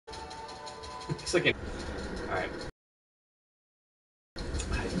Looks like alright. I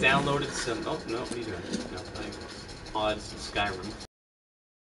downloaded some. Oh, no, what are you doing? No, not even mods in Skyrim.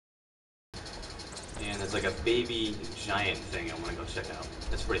 And there's like a baby giant thing I want to go check out.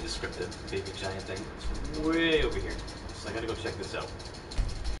 That's pretty descriptive. Baby giant thing. It's way over here. So I gotta go check this out.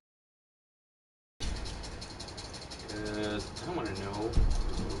 Because I want to know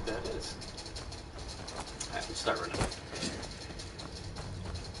what that is. Alright, let's start running.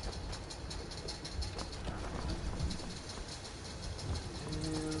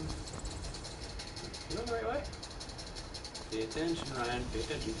 You going the right way? Pay attention, Ryan. Pay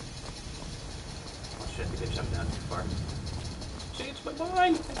attention. Oh shit, I think I jumped down too far. Changed my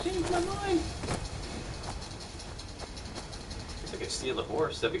mind! I changed my mind! Guess I could steal the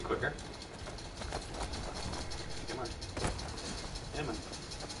horse. That'd be quicker. Come on. Come on.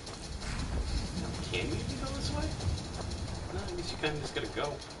 Now, can you even go this way? No, I guess you kind of just gotta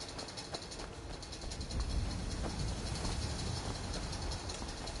go.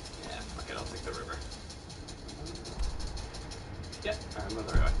 Yeah, fuck it, I'll take the river. Yeah, alright, I'm on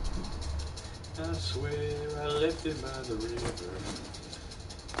the right way. I swear I left it by the river.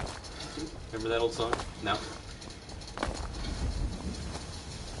 Remember that old song? No?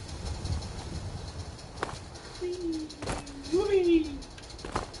 Whee!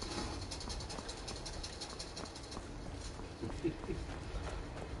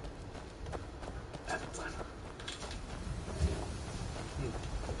 Battle time.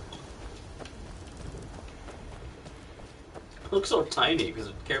 It looks so tiny because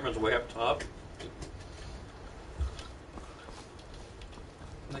the camera's way up top.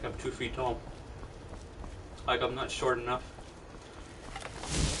 I think I'm 2 feet tall. Like I'm not short enough.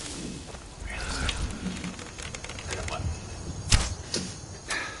 I got what?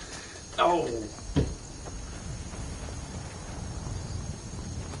 Oh!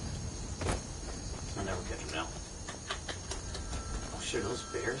 I'll never catch him now. Oh shit, those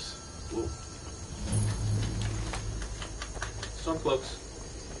bears? Ooh. Stormcloaks.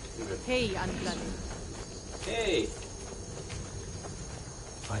 Hey, Unblooded. Hey!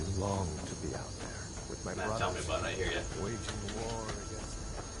 I long to be out there with my brothers. Tell me about it, I hear you. Waging war against.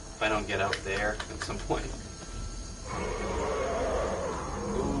 If I don't get out there at some point.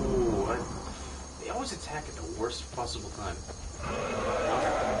 Ooh, they always attack at the worst possible time.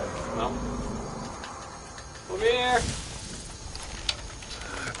 Well, over here!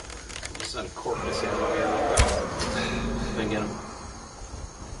 Just uncork this ammo here real quick. If I can get him.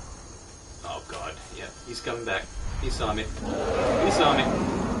 Oh god, yeah, he's coming back. He saw me. He saw me.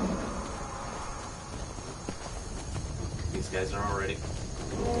 These guys are already.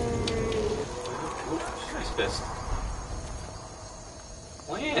 Ooh, she's pissed.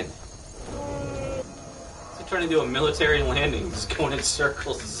 Land! He's trying to do a military landing, just going in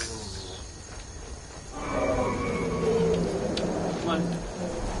circles. Come on.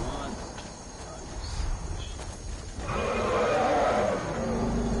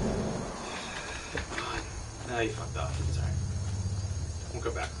 Come on. Now you fucked up. It's alright. We'll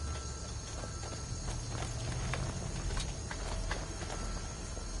go back.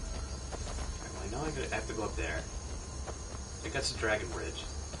 Well, I know I have to go up there. I think that's the dragon bridge.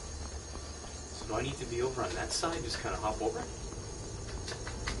 So do I need to be over on that side? Just kind of hop over?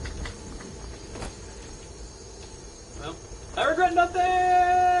 Well, I regret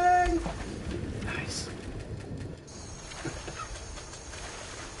nothing! Nice.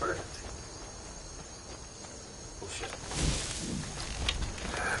 Perfect. Oh shit.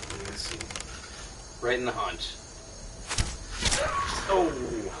 Let's see. Right in the haunch. Oh!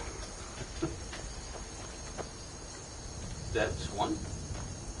 That's one.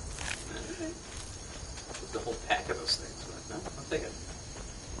 Alright. The whole pack of those things, but no, I'll take it.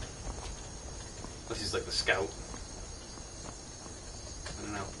 Unless he's like the scout. I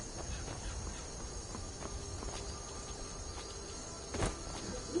don't know.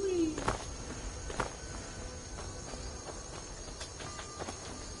 Whee!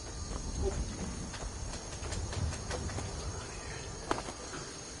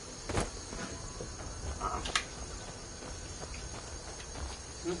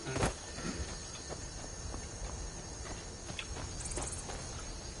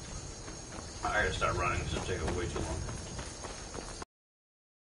 I gotta start running, this is taking way too long.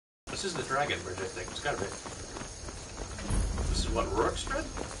 This is the dragon bridge, I think. It's gotta be. This is what, Rorikstead?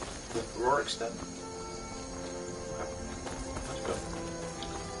 Rorikstead? Okay. Let's go.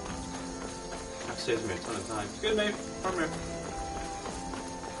 That saves me a ton of time. Good, mate. Come here.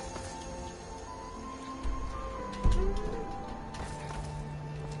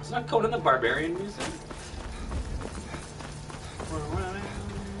 It's not Conan the Barbarian music.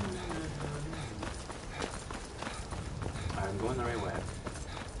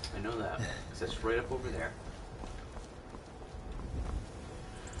 It's right up over there.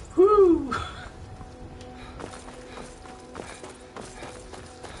 Whoo!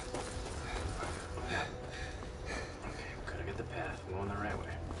 I'm going the right way.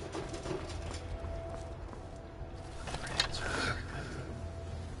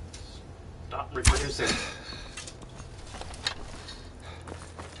 Stop reproducing.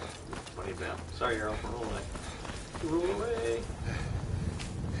 Funny down. Sorry, Earl. Roll away. Roll away.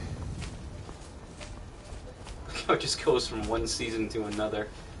 Look how it just goes from one season to another.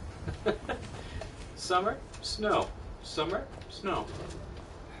 Summer, snow. Summer, snow.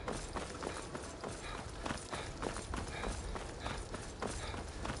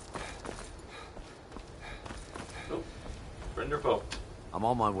 Friend or foe? I'm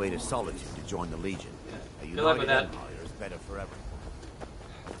on my way to Solitude to join the Legion. Yeah. A Good luck with united that. empire is better for everyone.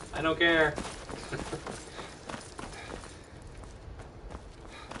 I don't care.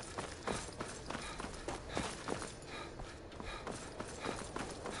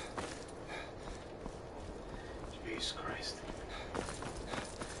 Jesus Christ.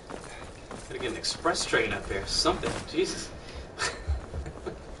 Gotta get an express train up there. Something. Jesus.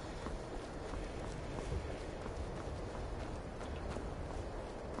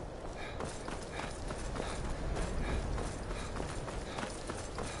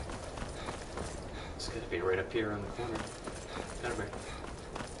 Right up here on the corner. Gotta be.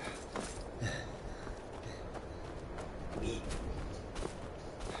 Me.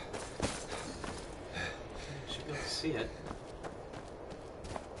 Should be able to see it.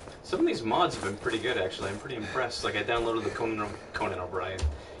 Some of these mods have been pretty good, actually. I'm pretty impressed. Like, I downloaded the Conan O'Brien.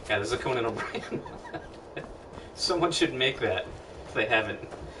 Yeah, there's a Conan O'Brien. Someone should make that if they haven't.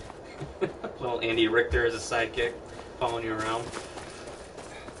 Little Andy Richter as a sidekick, following you around.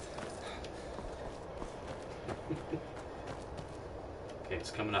 Okay,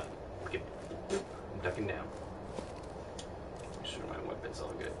 it's coming up. Okay. I'm ducking down. Make sure my weapon's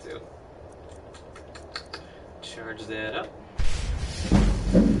all good too. Charge that up. I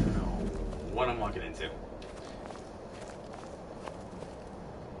don't know what I'm walking into.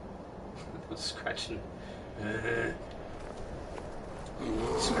 Scratching.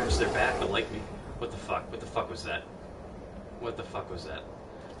 Scratch their back, they'll like me. What the fuck? What the fuck was that? What the fuck was that?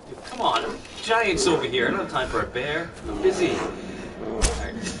 Dude, come on, giants over here. I don't have time for a bear. I'm busy.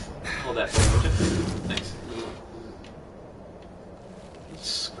 Alright, hold that for me, would you? Thanks.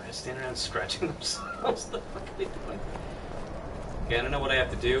 Just stand around scratching themselves. What the fuck are they doing? Okay, I don't know what I have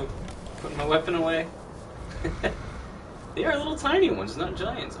to do. Put my weapon away. They are little tiny ones, not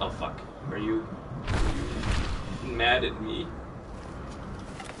giants. Oh fuck. Are you mad at me?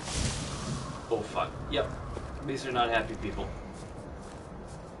 Oh fuck. Yep. These are not happy people.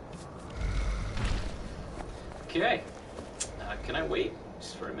 Okay. Can I wait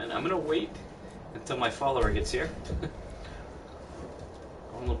just for a minute? I'm gonna wait until my follower gets here.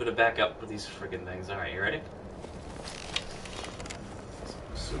 A little bit of backup for these friggin' things. Alright, you ready? I'm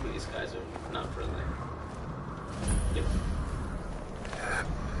assuming these guys are not friendly. Yep.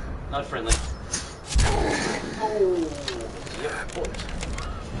 Not friendly. Oh! Yep, port. A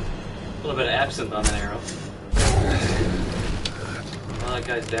little bit of absinthe on that arrow. Well, that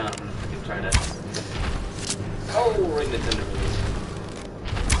guy's down. I'm gonna freaking try to... Oh, right in the tender release.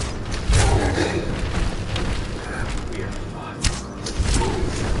 We are fucked.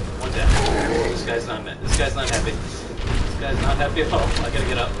 One down. This guy's not happy. This guy's not happy at all. I gotta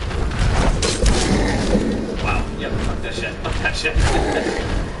get up. Wow. Yep. Fuck that shit. Fuck that shit.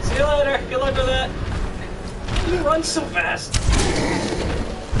 See you later. Good luck with that. He runs so fast.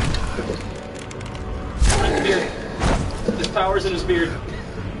 Right in the beard. His power's in his beard.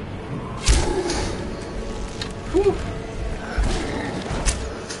 Whew.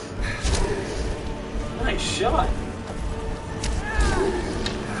 Nice shot.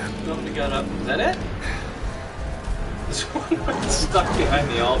 Nobody got up. Is that it? This one went stuck behind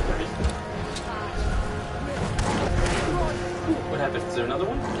the altar. What happened? Is there another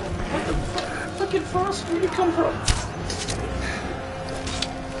one? What the fuck? Fucking Frost, where'd you come from?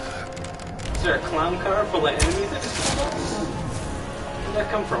 Is there a clown car full of enemies that just came up? Where'd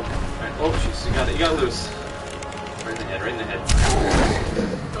that come from? Alright, oh jeez, you got loose. Right in the head, right in the head.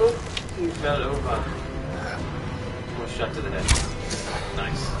 Oh, you fell over. One shot to the head.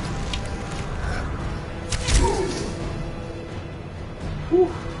 Nice. Whew.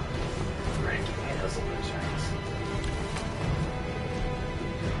 Right, that was a little chance.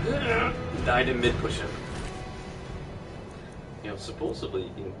 Died in mid-push-up. You know, supposedly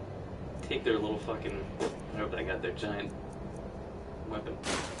you can take their little fucking... I hope they got their giant weapon.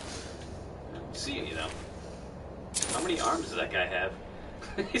 I don't see any, though. How many arms does that guy have?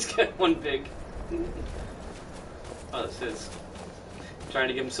 He's got one big... Oh, this is trying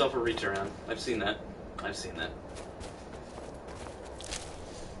to give himself a reach around. I've seen that. I've seen that.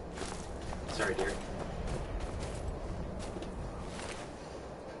 Sorry, dear.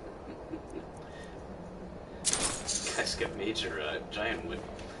 Guys got major giant wood.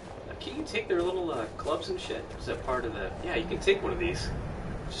 Can you take their little clubs and shit? Is that part of the... Yeah, you can take one of these.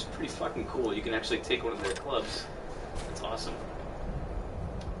 Which is pretty fucking cool. You can actually take one of their clubs. That's awesome.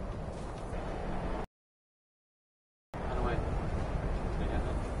 How do I...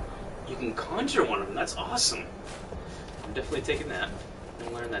 You can conjure one of them. That's awesome. I'm definitely taking that. I'm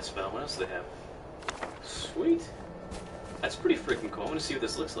gonna learn that spell. What else do they have? Sweet. That's pretty freaking cool. I want to see what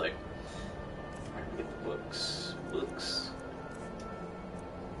this looks like. Alright, get the books. Books.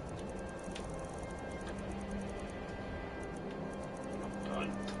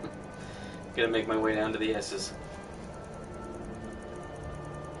 Gotta make my way down to the S's.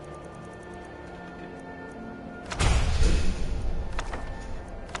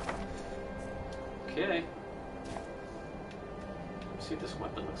 Okay. Let's see what this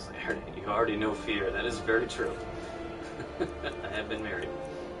weapon looks like. You already know fear. That is very true. I have been married.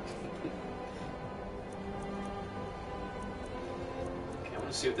 Okay, I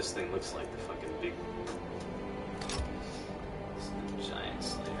want to see what this thing looks like. The fucking big... giant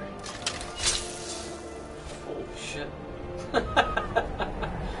slayer. Holy shit.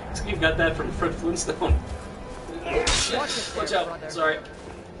 So you've got that from Fred Flintstone. Oh, shit. Watch out. Brother. Sorry.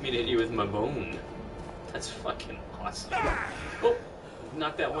 I mean to hit you with my bone. That's fucking awesome. Oh,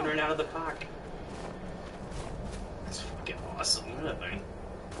 knocked that one right out of the park. That's fucking awesome. Look at that thing.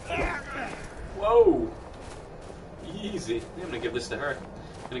 Whoa. Easy. I'm gonna give this to her.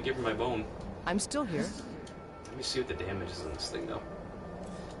 I'm gonna give her my bone. I'm still here. Let me see what the damage is on this thing, though.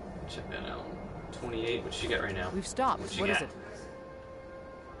 Check that out. 28. What she got right now? We've stopped. What is it?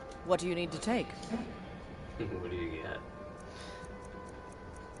 What do you need to take? What do you get?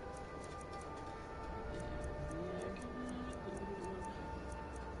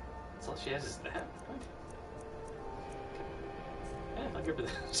 That's all she has is that. Yeah, I'll give her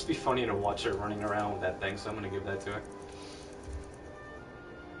that. It'd just be funny to watch her running around with that thing, so I'm gonna give that to her.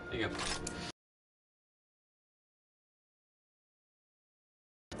 There you go.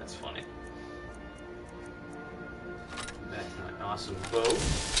 That's funny. Back to my awesome bow.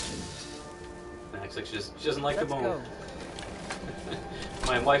 Acts like she doesn't like the bone. Go.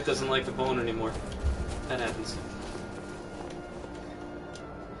 My wife doesn't like the bone anymore. That happens.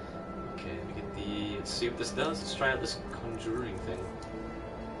 Okay, let me get the... Let's see what this does. Let's try out this conjuring thing.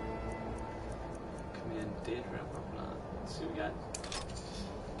 Command Daedra. Let's see what we got.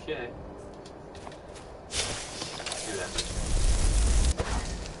 Okay. Do that.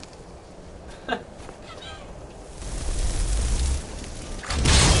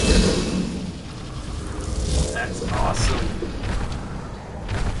 That's awesome.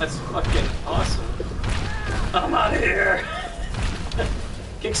 That's fucking awesome. I'm out of here.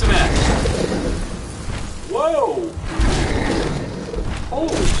 Kick some ass. Whoa!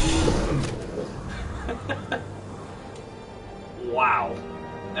 Holy shit. Wow.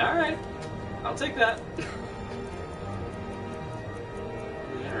 Alright. I'll take that.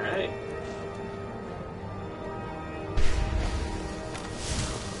 Alright.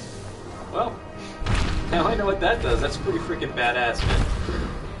 Well, now I know what that does. That's pretty freaking badass, man.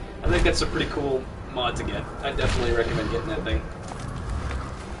 I think that's a pretty cool mod to get. I definitely recommend getting that thing.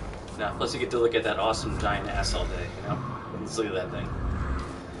 Now, plus you get to look at that awesome giant ass all day, you know? Let's look at that thing.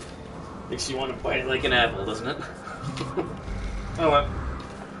 Makes you want to bite it like an apple, doesn't it? Oh well.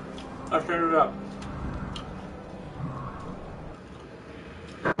 I figured it out.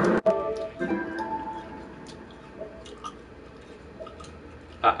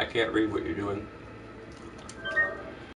 I can't read what you're doing.